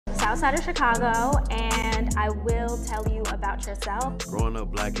outside of Chicago, and I will tell you about yourself. Growing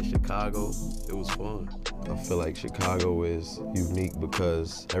up black in Chicago, it was fun. I feel like Chicago is unique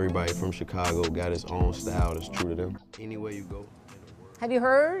because everybody from Chicago got its own style that's true to them. Anywhere you go. Have you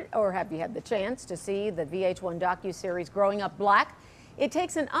heard or have you had the chance to see the VH1 docuseries Growing Up Black? It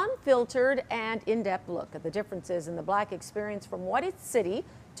takes an unfiltered and in-depth look at the differences in the black experience from one city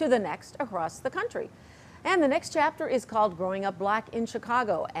to the next across the country. And the next chapter is called Growing Up Black in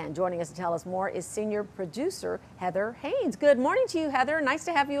Chicago. And joining us to tell us more is senior producer Heather Haynes. Good morning to you, Heather. Nice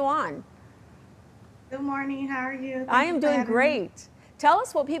to have you on. Good morning. How are you? I am doing great. Tell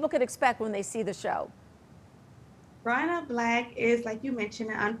us what people could expect when they see the show. Growing Up Black is, like you mentioned,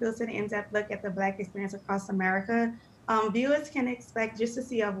 an unfiltered, in-depth look at the Black experience across America. Viewers can expect just to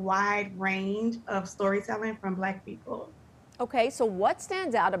see a wide range of storytelling from Black people. Okay, so what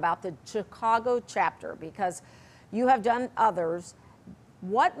stands out about the Chicago chapter? Because you have done others.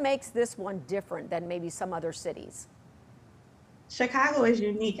 What makes this one different than maybe some other cities? Chicago is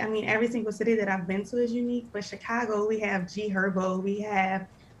unique. I mean, every single city that I've been to is unique, but Chicago, we have G Herbo, we have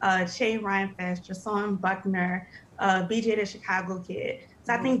Che Rhinefest, Jason Buckner, BJ the Chicago Kid.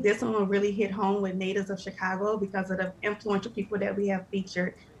 So I think this one will really hit home with natives of Chicago because of the influential people that we have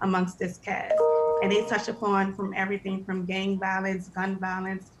featured amongst this cast. And they touch upon from everything from gang violence, gun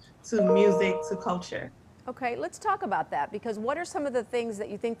violence, to music, to culture. Okay, let's talk about that, because what are some of the things that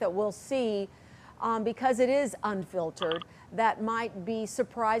you think that we'll see, because it is unfiltered, that might be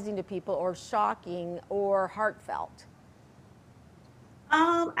surprising to people or shocking or heartfelt?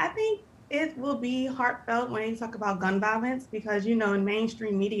 I think it will be heartfelt when you talk about gun violence, because, you know, in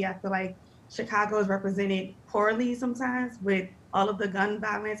mainstream media, I feel like Chicago is represented poorly sometimes with all of the gun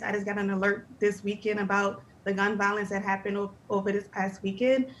violence. I just got an alert this weekend about the gun violence that happened over this past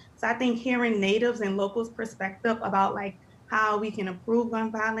weekend. So I think hearing natives and locals' perspective about like how we can improve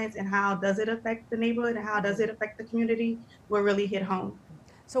gun violence and how does it affect the neighborhood and how does it affect the community will really hit home.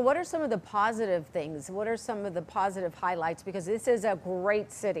 So what are some of the positive things? What are some of the positive highlights? Because this is a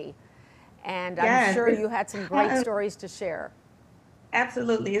great city, and I'm sure you had some great stories to share.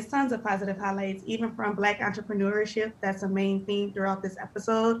 Absolutely. It's tons of positive highlights, even from Black entrepreneurship. That's a main theme throughout this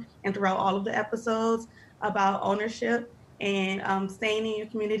episode and throughout all of the episodes, about ownership and staying in your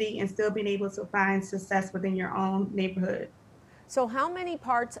community and still being able to find success within your own neighborhood. So how many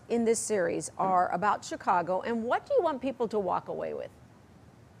parts in this series are about Chicago, and what do you want people to walk away with?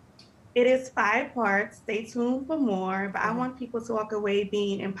 It is 5 parts. Stay tuned for more, but I want people to walk away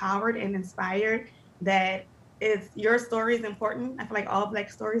being empowered and inspired that your story is important. I feel like all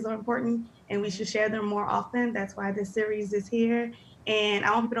Black stories are important and we should share them more often. That's why this series is here. And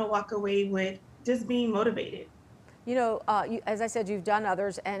I want people to walk away with just being motivated. You know, as I said, you've done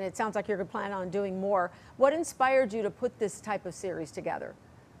others, and it sounds like you're planning on doing more. What inspired you to put this type of series together?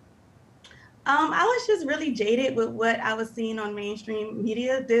 I was just really jaded with what I was seeing on mainstream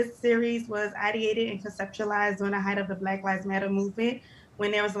media. This series was ideated and conceptualized during the height of the Black Lives Matter movement,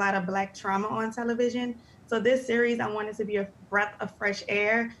 when there was a lot of Black trauma on television. So this series, I wanted to be a breath of fresh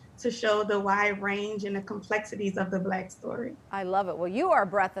air to show the wide range and the complexities of the Black story. I love it. Well, you are a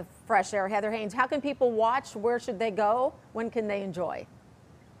breath of fresh air, Heather Haynes. How can people watch? Where should they go? When can they enjoy?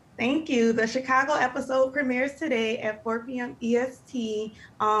 Thank you. The Chicago episode premieres today at 4 p.m. EST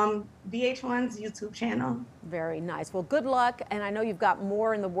on VH1's YouTube channel. Very nice. Well, good luck. And I know you've got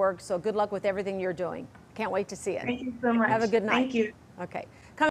more in the works, so good luck with everything you're doing. Can't wait to see it. Thank you so much. Have a good night. Thank you. Okay.